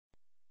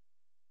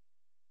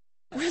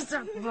What's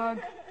up, bug?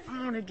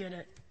 I want to get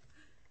it.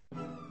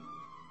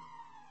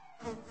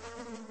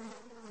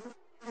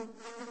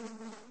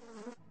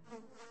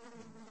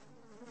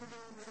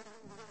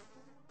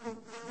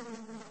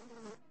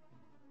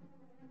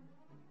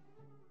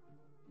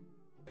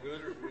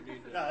 Good, or do we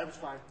need to? No, it was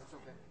fine. It's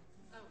okay.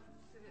 Oh,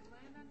 did it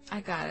land on you?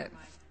 I got it.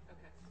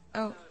 Okay.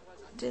 Oh,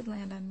 it did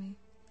land on me.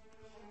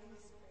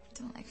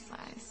 Don't like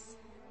flies.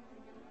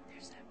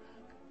 There's that bug.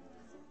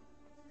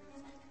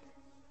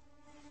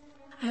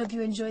 I hope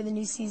you enjoy the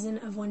new season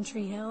of One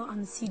Tree Hill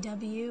on the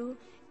CW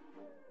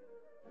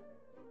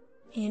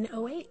in 08.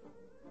 You did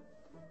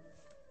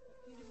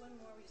one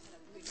more. We just had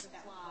a big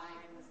fly.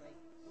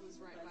 It was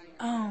right by your.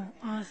 Oh,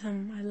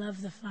 awesome. I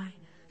love the fly.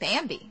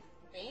 Bambi.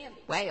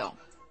 Bambi. Whale.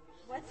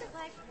 What's it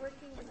like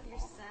working with your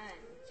son,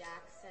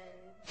 Jackson?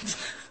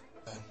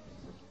 You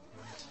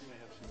may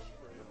have some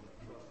spray on the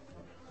front.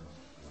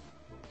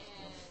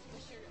 And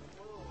what's your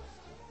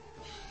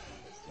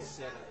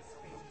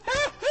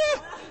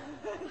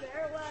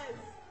There it was.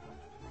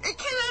 It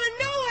came out of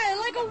nowhere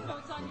like a... Oh,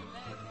 it's on your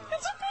leg now.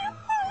 It's a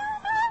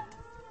vampire!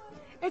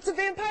 It's a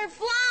vampire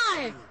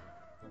fly!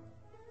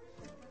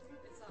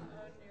 It's on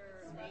your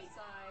left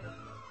side.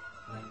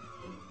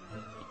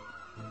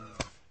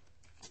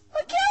 I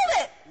killed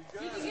it!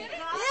 Did you get it?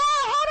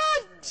 Yeah, hold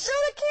on! Show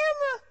the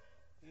camera!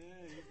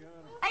 Yeah, you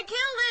got it. I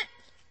killed it!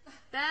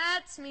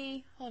 That's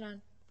me. Hold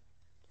on.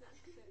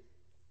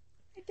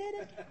 I did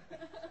it.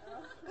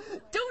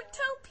 Don't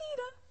tell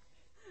Peter.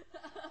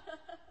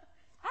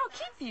 I'll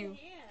keep you.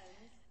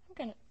 I'm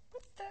gonna...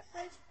 What's that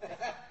right?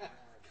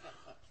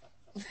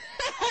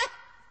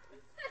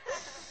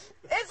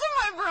 It's in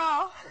my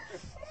bra.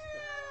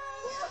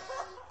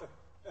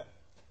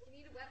 You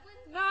need a wet one?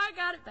 No, I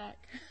got it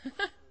back.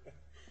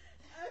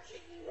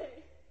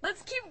 Okay.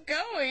 Let's keep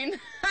going.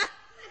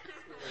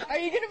 Are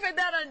you gonna put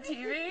that on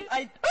TV? It's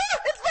back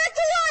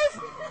to life!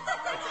 Oh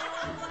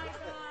my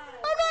god.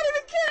 I'm not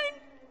even kidding.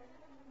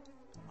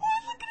 Oh,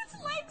 look at his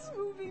legs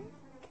moving.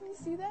 Can you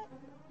see that?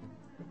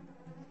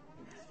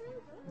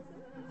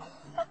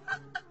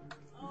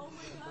 Oh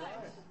my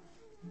gosh.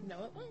 No,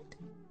 it won't.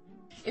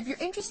 If you're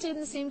interested in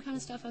the same kind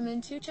of stuff I'm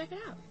into, check it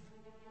out.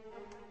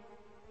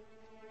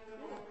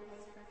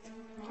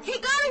 He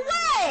got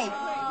away!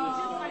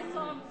 I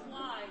saw him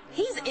fly.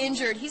 He's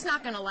injured. He's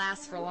not going to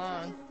last for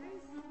long.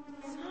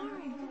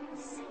 Sorry.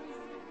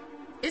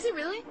 Is he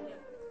really?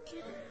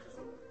 Get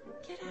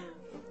out. Get out.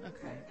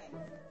 Okay.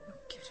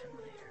 I'll get him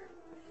later.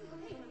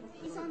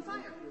 He's on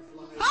fire.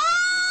 Ah!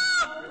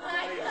 Oh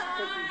my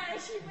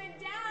gosh. He went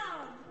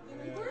down.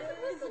 You weren't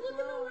supposed to look at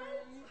the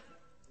lights.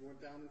 You went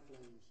down in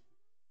flames.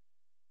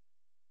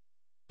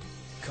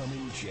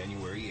 Coming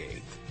January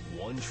 8th,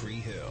 One Tree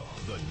Hill,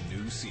 the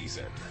new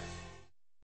season.